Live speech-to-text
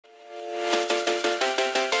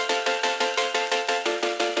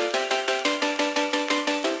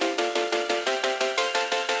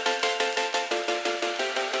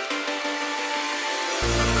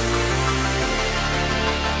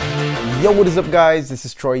Yo, what is up guys? This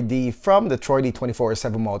is Troy D from the Troy D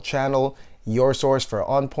 24/7 Mall channel, your source for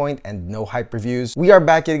on point and no hype reviews. We are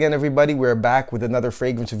back again, everybody. We're back with another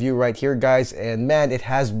fragrance review right here, guys. And man, it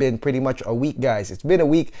has been pretty much a week, guys. It's been a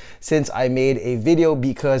week since I made a video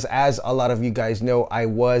because, as a lot of you guys know, I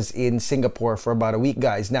was in Singapore for about a week,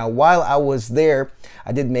 guys. Now, while I was there,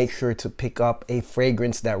 I did make sure to pick up a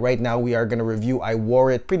fragrance that right now we are going to review. I wore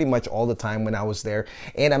it pretty much all the time when I was there.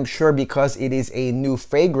 And I'm sure because it is a new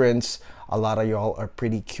fragrance, a lot of y'all are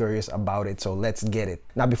pretty curious about it, so let's get it.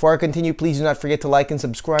 Now, before I continue, please do not forget to like and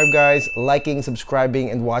subscribe, guys. Liking, subscribing,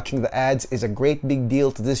 and watching the ads is a great big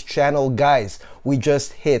deal to this channel, guys. We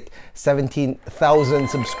just hit 17,000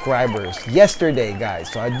 subscribers yesterday, guys.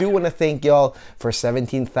 So I do want to thank y'all for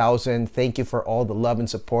 17,000. Thank you for all the love and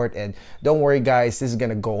support. And don't worry, guys, this is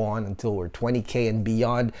going to go on until we're 20K and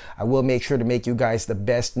beyond. I will make sure to make you guys the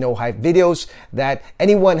best no hype videos that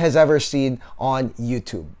anyone has ever seen on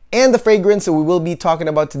YouTube. And the fragrance that we will be talking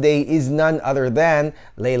about today is none other than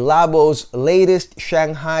Lelabo's latest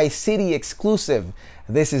Shanghai City Exclusive.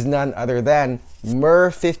 This is none other than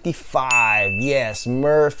Myrrhe 55. Yes,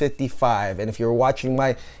 Myrrhe 55. And if you're watching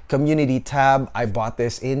my community tab, I bought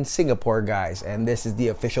this in Singapore, guys. And this is the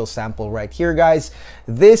official sample right here, guys.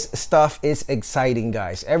 This stuff is exciting,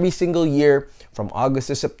 guys. Every single year from August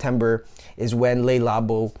to September is when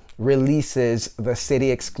Lelabo releases the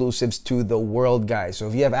city exclusives to the world, guys. So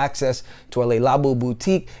if you have access to a Lelabo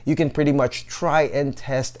boutique, you can pretty much try and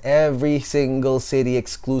test every single city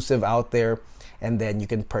exclusive out there, and then you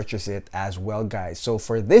can purchase it as well, guys. So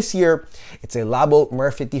for this year, it's a Labo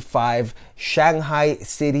Myrrhe 55 Shanghai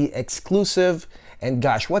City Exclusive. And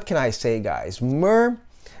gosh, what can I say, guys? Myrrhe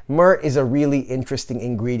is a really interesting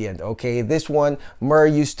ingredient, okay? This one,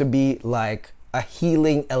 Myrrhe used to be like a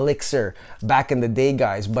healing elixir back in the day,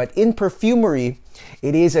 guys, but in perfumery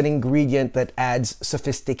it is an ingredient that adds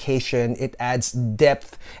sophistication, it adds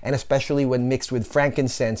depth, and especially when mixed with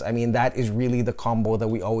frankincense, I mean, that is really the combo that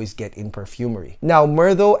we always get in perfumery. Now,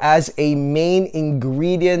 Myrrhe, though, as a main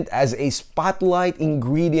ingredient, as a spotlight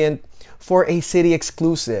ingredient for a city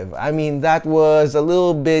exclusive, I mean, that was a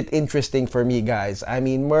little bit interesting for me, guys. I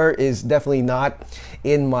mean, Myrrhe is definitely not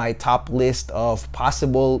in my top list of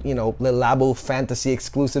possible, you know, Lelabo fantasy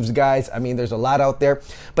exclusives, guys. I mean, there's a lot out there,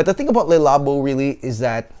 but the thing about Lelabo really is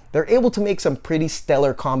that they're able to make some pretty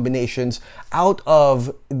stellar combinations out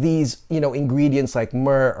of these, you know, ingredients like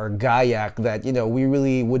myrrhe or gaiac that, you know, we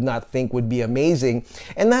really would not think would be amazing.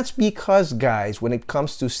 And that's because, guys, when it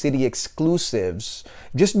comes to city exclusives,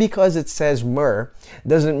 just because it says myrrhe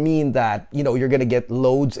doesn't mean that, you know, you're gonna get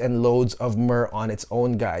loads and loads of myrrhe on its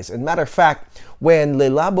own, guys. And matter of fact, when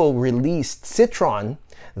Lelabo released Citron,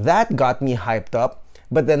 that got me hyped up.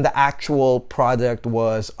 But then the actual product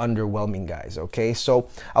was underwhelming, guys, okay? So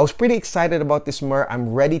I was pretty excited about this Myrrhe. I'm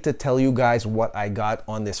ready to tell you guys what I got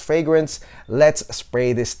on this fragrance. Let's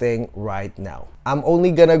spray this thing right now. I'm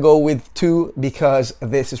only gonna go with 2 because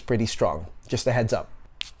this is pretty strong. Just a heads up.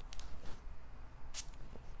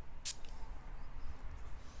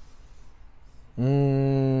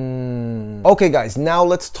 Okay, guys, now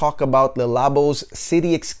let's talk about Lelabo's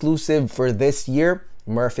city exclusive for this year,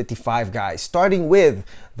 Myrrhe 55, guys. Starting with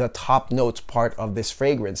the top notes part of this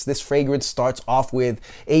fragrance. This fragrance starts off with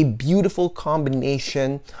a beautiful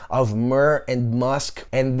combination of myrrhe and musk,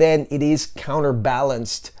 and then it is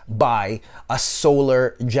counterbalanced by a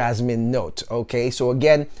solar jasmine note, okay? So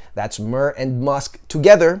again, that's myrrhe and musk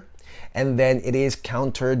together, and then it is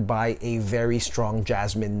countered by a very strong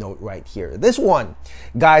jasmine note right here. This one,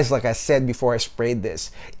 guys, like I said before I sprayed this,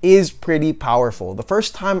 is pretty powerful. The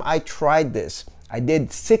first time I tried this, I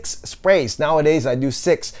did 6 sprays. Nowadays, I do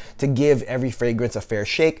 6 to give every fragrance a fair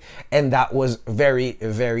shake, and that was very,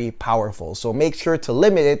 very powerful. So make sure to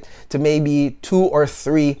limit it to maybe 2 or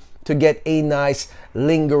 3 to get a nice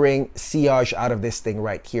lingering sillage out of this thing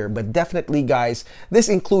right here. But definitely, guys, this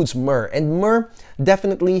includes myrrhe, and myrrhe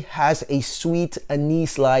definitely has a sweet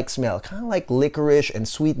anise-like smell, kind of like licorice and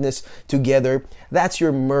sweetness together. That's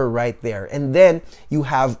your myrrhe right there. And then you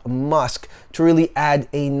have musk to really add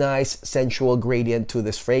a nice sensual gradient to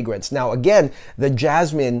this fragrance. Now again, the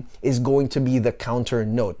jasmine is going to be the counter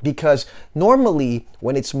note, because normally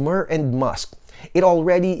when it's myrrhe and musk, it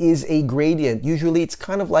already is a gradient. Usually it's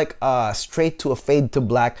kind of like straight to a fade to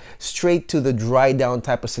black, straight to the dry down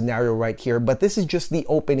type of scenario right here. But this is just the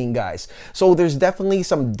opening, guys. So there's definitely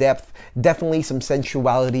some depth, definitely some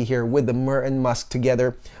sensuality here with the myrrhe and musk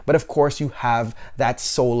together. But of course you have that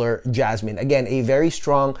solar jasmine. Again, a very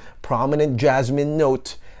strong, prominent jasmine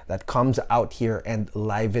note that comes out here and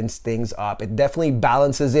livens things up. It definitely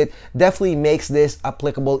balances it, definitely makes this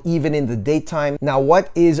applicable even in the daytime. Now,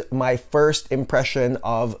 what is my first impression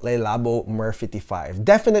of Lelabo Myrrhe 55?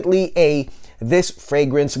 Definitely this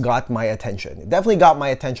fragrance got my attention. It definitely got my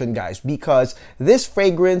attention, guys, because this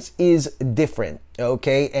fragrance is different,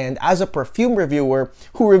 okay? And as a perfume reviewer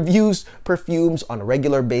who reviews perfumes on a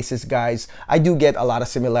regular basis, guys, I do get a lot of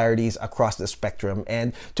similarities across the spectrum.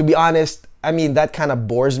 And to be honest, I mean, that kind of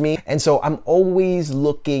bores me. And so I'm always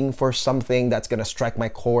looking for something that's gonna strike my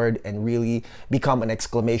chord and really become an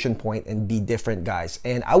exclamation point and be different, guys.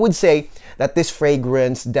 And I would say that this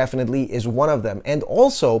fragrance definitely is one of them. And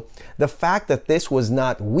also the fact that this was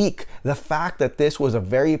not weak, the fact that this was a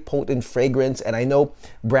very potent fragrance. And I know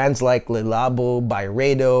brands like Lelabo,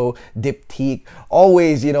 Byredo, Diptyque,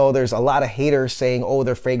 always, you know, there's a lot of haters saying, oh,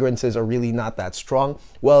 their fragrances are really not that strong.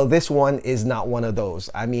 Well, this one is not one of those.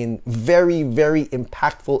 I mean, very, very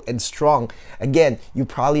impactful and strong. Again, you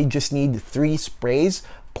probably just need 3 sprays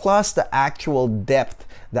plus the actual depth,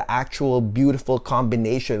 the actual beautiful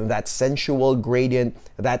combination, that sensual gradient,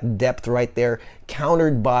 that depth right there,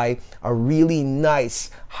 countered by a really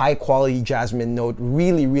nice high quality jasmine note,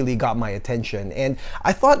 really got my attention. And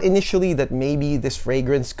I thought initially that maybe this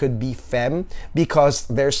fragrance could be femme because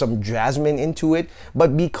there's some jasmine into it,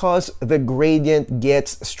 but because the gradient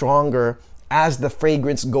gets stronger as the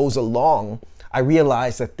fragrance goes along, I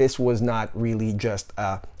realized that this was not really just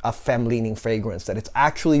a femme-leaning fragrance, that it's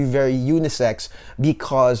actually very unisex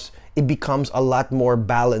because it becomes a lot more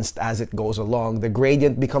balanced as it goes along. The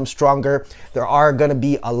gradient becomes stronger. There are gonna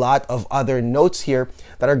be a lot of other notes here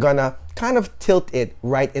that are gonna kind of tilt it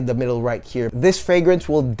right in the middle right here. This fragrance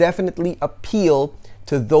will definitely appeal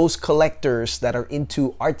to those collectors that are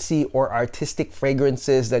into artsy or artistic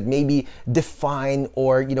fragrances that maybe define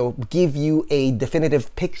or, you know, give you a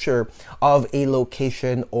definitive picture of a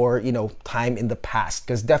location or, you know, time in the past.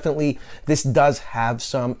 Because definitely this does have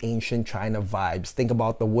some ancient China vibes. Think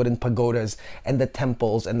about the wooden pagodas and the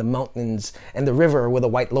temples and the mountains and the river with a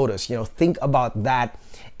white lotus. You know, think about that.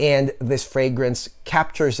 And this fragrance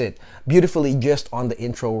captures it beautifully just on the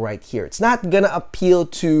intro right here. It's not gonna appeal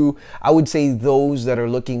to, I would say, those that are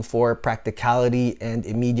looking for practicality and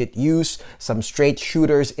immediate use, some straight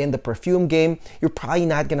shooters in the perfume game. You're probably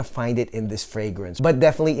not gonna find it in this fragrance. But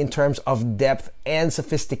definitely in terms of depth and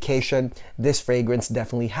sophistication, this fragrance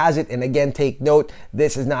definitely has it. And again, take note,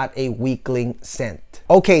 this is not a weakling scent.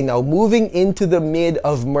 Okay, now moving into the mid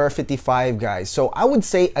of Myrrhe 55, guys. So I would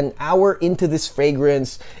say an hour into this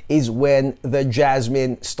fragrance is when the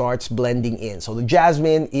jasmine starts blending in. So the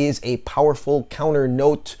jasmine is a powerful counter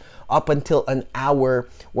note up until an hour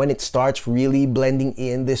when it starts really blending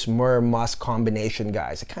in this myrrhe musk combination,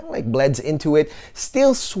 guys. It kind of like blends into it.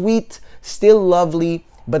 Still sweet, still lovely,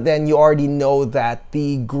 but then you already know that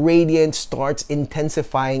the gradient starts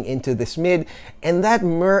intensifying into this mid, and that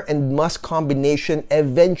myrrhe and musk combination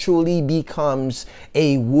eventually becomes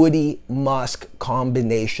a woody musk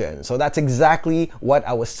combination. So that's exactly what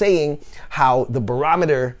I was saying, how the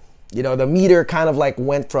barometer, you know, the meter kind of like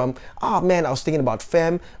went from, oh man, I was thinking about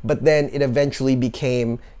femme, but then it eventually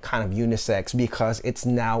became kind of unisex because it's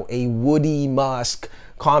now a woody musk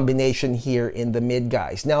combination here in the mid,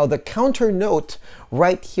 guys. Now the counter note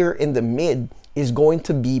right here in the mid is going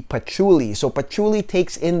to be patchouli. So patchouli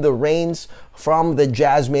takes in the reins from the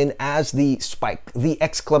jasmine as the spike, the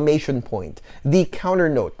exclamation point, the counter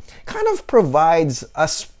note. Kind of provides a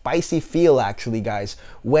spicy feel actually, guys,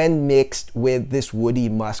 when mixed with this woody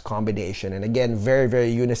musk combination. And again,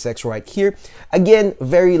 very unisex right here. Again,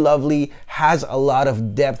 very lovely, has a lot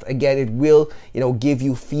of depth. Again, it will, you know, give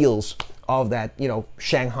you feels of that, you know,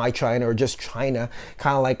 Shanghai China or just China,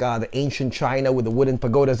 kind of like the ancient China with the wooden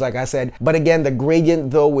pagodas, like I said. But again, the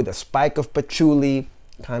gradient though with a spike of patchouli,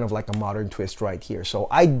 kind of like a modern twist right here. So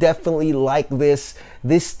I definitely like this.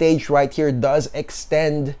 This stage right here does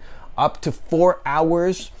extend up to 4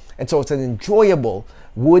 hours. And so it's an enjoyable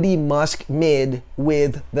woody musk mid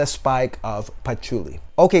with the spike of patchouli.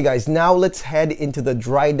 Okay guys, now let's head into the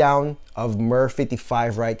dry down of Myrrhe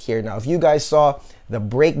 55 right here. Now if you guys saw the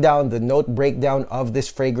breakdown, the note breakdown of this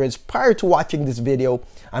fragrance prior to watching this video,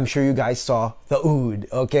 I'm sure you guys saw the oud.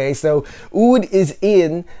 Okay, so oud is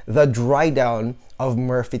in the dry down of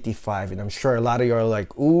Myrrhe 55, and I'm sure a lot of you are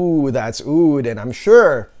like, ooh, that's oud, and I'm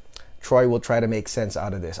sure Troy will try to make sense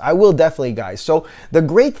out of this. I will definitely, guys. So the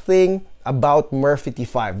great thing about Myrrhe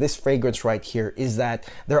 55, this fragrance right here, is that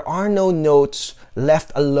there are no notes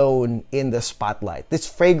left alone in the spotlight. This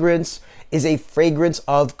fragrance is a fragrance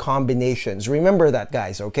of combinations. Remember that,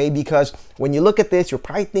 guys, okay? Because when you look at this, you're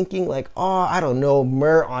probably thinking like, oh, I don't know,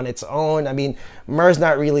 myrrhe on its own. I mean, myrrhe's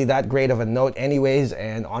not really that great of a note anyways,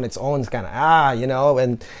 and on its own, it's kind of, you know,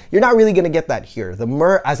 and you're not really gonna get that here. The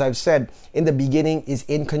myrrhe, as I've said in the beginning, is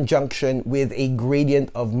in conjunction with a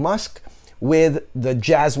gradient of musk, with the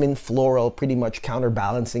jasmine floral pretty much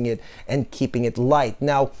counterbalancing it and keeping it light.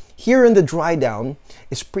 Now, here in the dry down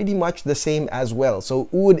is pretty much the same as well. So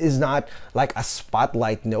oud is not like a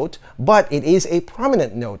spotlight note, but it is a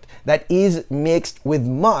prominent note that is mixed with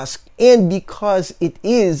musk. And because it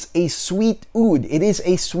is a sweet oud, it is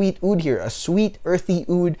a sweet oud here, a sweet earthy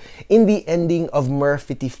oud in the ending of Myrrhe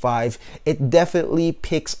 55, it definitely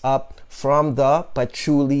picks up from the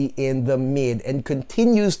patchouli in the mid and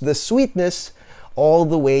continues the sweetness all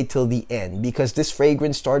the way till the end, because this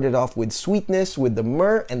fragrance started off with sweetness with the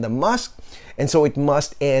myrrhe and the musk, and so it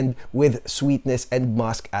must end with sweetness and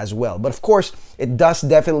musk as well. But of course, it does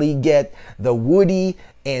definitely get the woody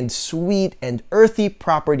and sweet and earthy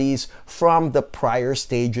properties from the prior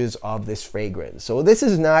stages of this fragrance. So this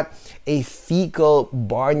is not a fecal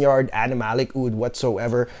barnyard animalic oud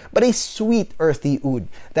whatsoever, but a sweet earthy oud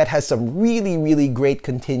that has some really great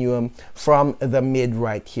continuum from the mid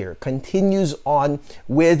right here. Continues on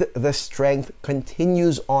with the strength,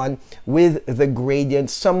 continues on with the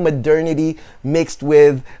gradient, some modernity mixed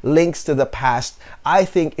with links to the past. I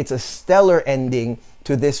think it's a stellar ending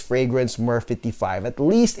to this fragrance Myrrhe 55. At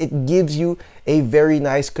least it gives you a very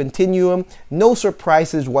nice continuum, no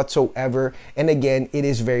surprises whatsoever, and again, it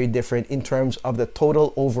is very different in terms of the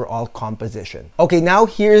total overall composition. Okay, now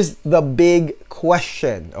here's the big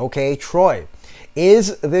question, okay, Troy.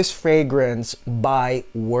 Is this fragrance buy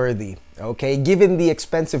worthy? Okay, given the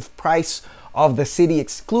expensive price of the City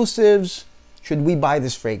Exclusives, should we buy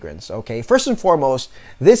this fragrance? Okay, first and foremost,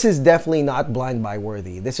 this is definitely not blind buy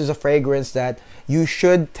worthy. This is a fragrance that you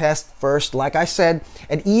should test first, like I said,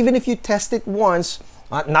 and even if you test it once,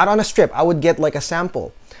 not on a strip, I would get like a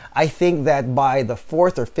sample. I think that by the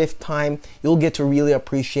 4th or 5th time, you'll get to really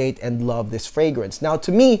appreciate and love this fragrance. Now,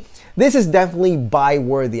 to me, this is definitely buy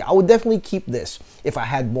worthy. I would definitely keep this if I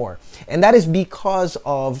had more. And that is because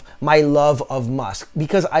of my love of musk.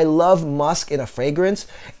 Because I love musk in a fragrance,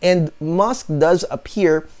 and musk does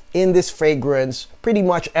appear in this fragrance pretty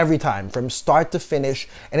much every time from start to finish,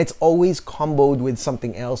 and it's always comboed with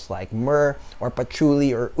something else like myrrhe or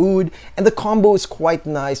patchouli or oud, and the combo is quite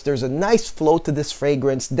nice. There's a nice flow to this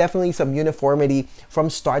fragrance, definitely some uniformity from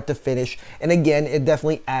start to finish, and again, it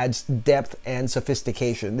definitely adds depth and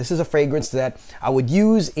sophistication. This is a fragrance that I would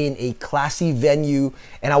use in a classy venue,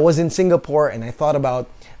 and I was in Singapore and I thought about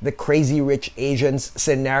the crazy rich Asians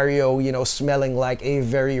scenario, you know, smelling like a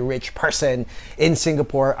very rich person in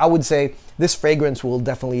Singapore. I would say this fragrance will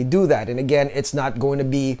definitely do that. And again, it's not going to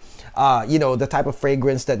be, you know, the type of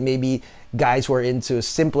fragrance that maybe guys who are into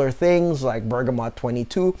simpler things like Bergamot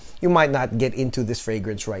 22, you might not get into this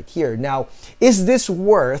fragrance right here. Now, is this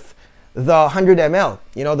worth the 100 ml,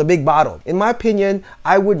 you know, the big bottle? In my opinion,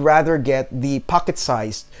 I would rather get the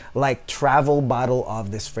pocket-sized, like travel bottle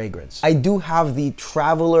of this fragrance. I do have the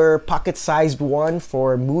traveler pocket-sized one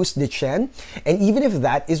for Mousse de Chêne, and even if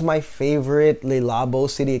that is my favorite Lelabo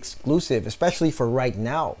City Exclusive, especially for right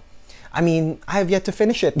now, I mean, I have yet to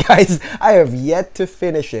finish it, guys. I have yet to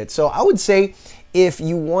finish it. So I would say if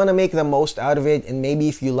you want to make the most out of it, and maybe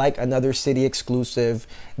if you like another City Exclusive,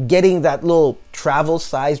 getting that little travel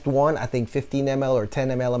sized one, I think 15 ml or 10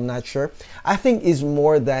 ml, I'm not sure, I think is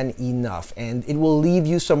more than enough, and it will leave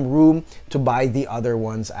you some room to buy the other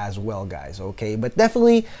ones as well, guys. Okay, but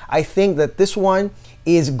definitely I think that this one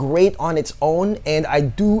is great on its own, and I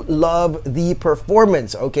do love the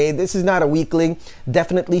performance. Okay, this is not a weakling,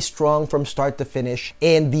 definitely strong from start to finish,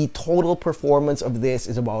 and the total performance of this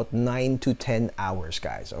is about 9 to 10 hours,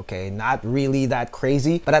 guys. Okay, not really that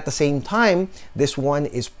crazy, but at the same time, this one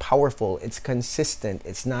is powerful, it's consistent,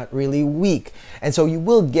 it's not really weak, and so you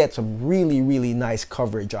will get some really nice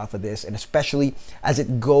coverage off of this, and especially as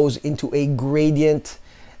it goes into a gradient,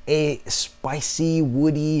 a spicy,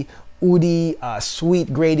 woody, oudy,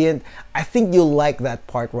 sweet gradient. I think you'll like that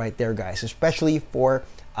part right there, guys, especially for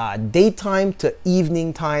daytime to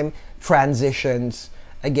evening time transitions.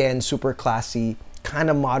 Again, super classy, kind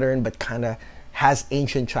of modern, but kind of has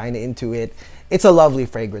ancient China into it. It's a lovely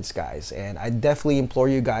fragrance, guys, and I definitely implore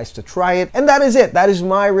you guys to try it. And that is it. That is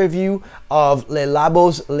my review of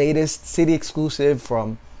Lelabo's latest City Exclusive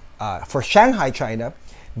from for Shanghai, China.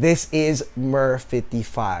 This is Myrrhe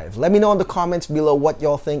 55. Let me know in the comments below what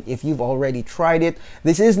y'all think if you've already tried it.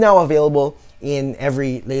 This is now available in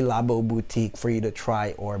every Lelabo boutique for you to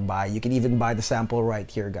try or buy. You can even buy the sample right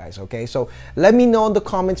here, guys, okay? So let me know in the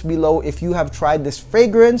comments below if you have tried this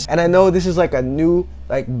fragrance. And I know this is like a new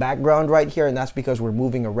background right here, and that's because we're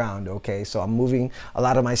moving around, okay? So I'm moving a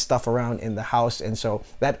lot of my stuff around in the house, and so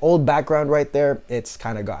that old background right there, it's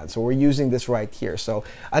kind of gone. So we're using this right here. So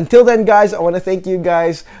until then, guys, I want to thank you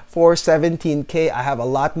guys for 17K. I have a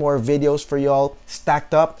lot more videos for y'all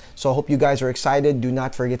stacked up, so I hope you guys are excited. Do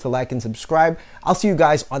not forget to like and subscribe. I'll see you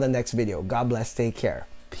guys on the next video. God bless. Take care.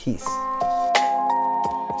 Peace.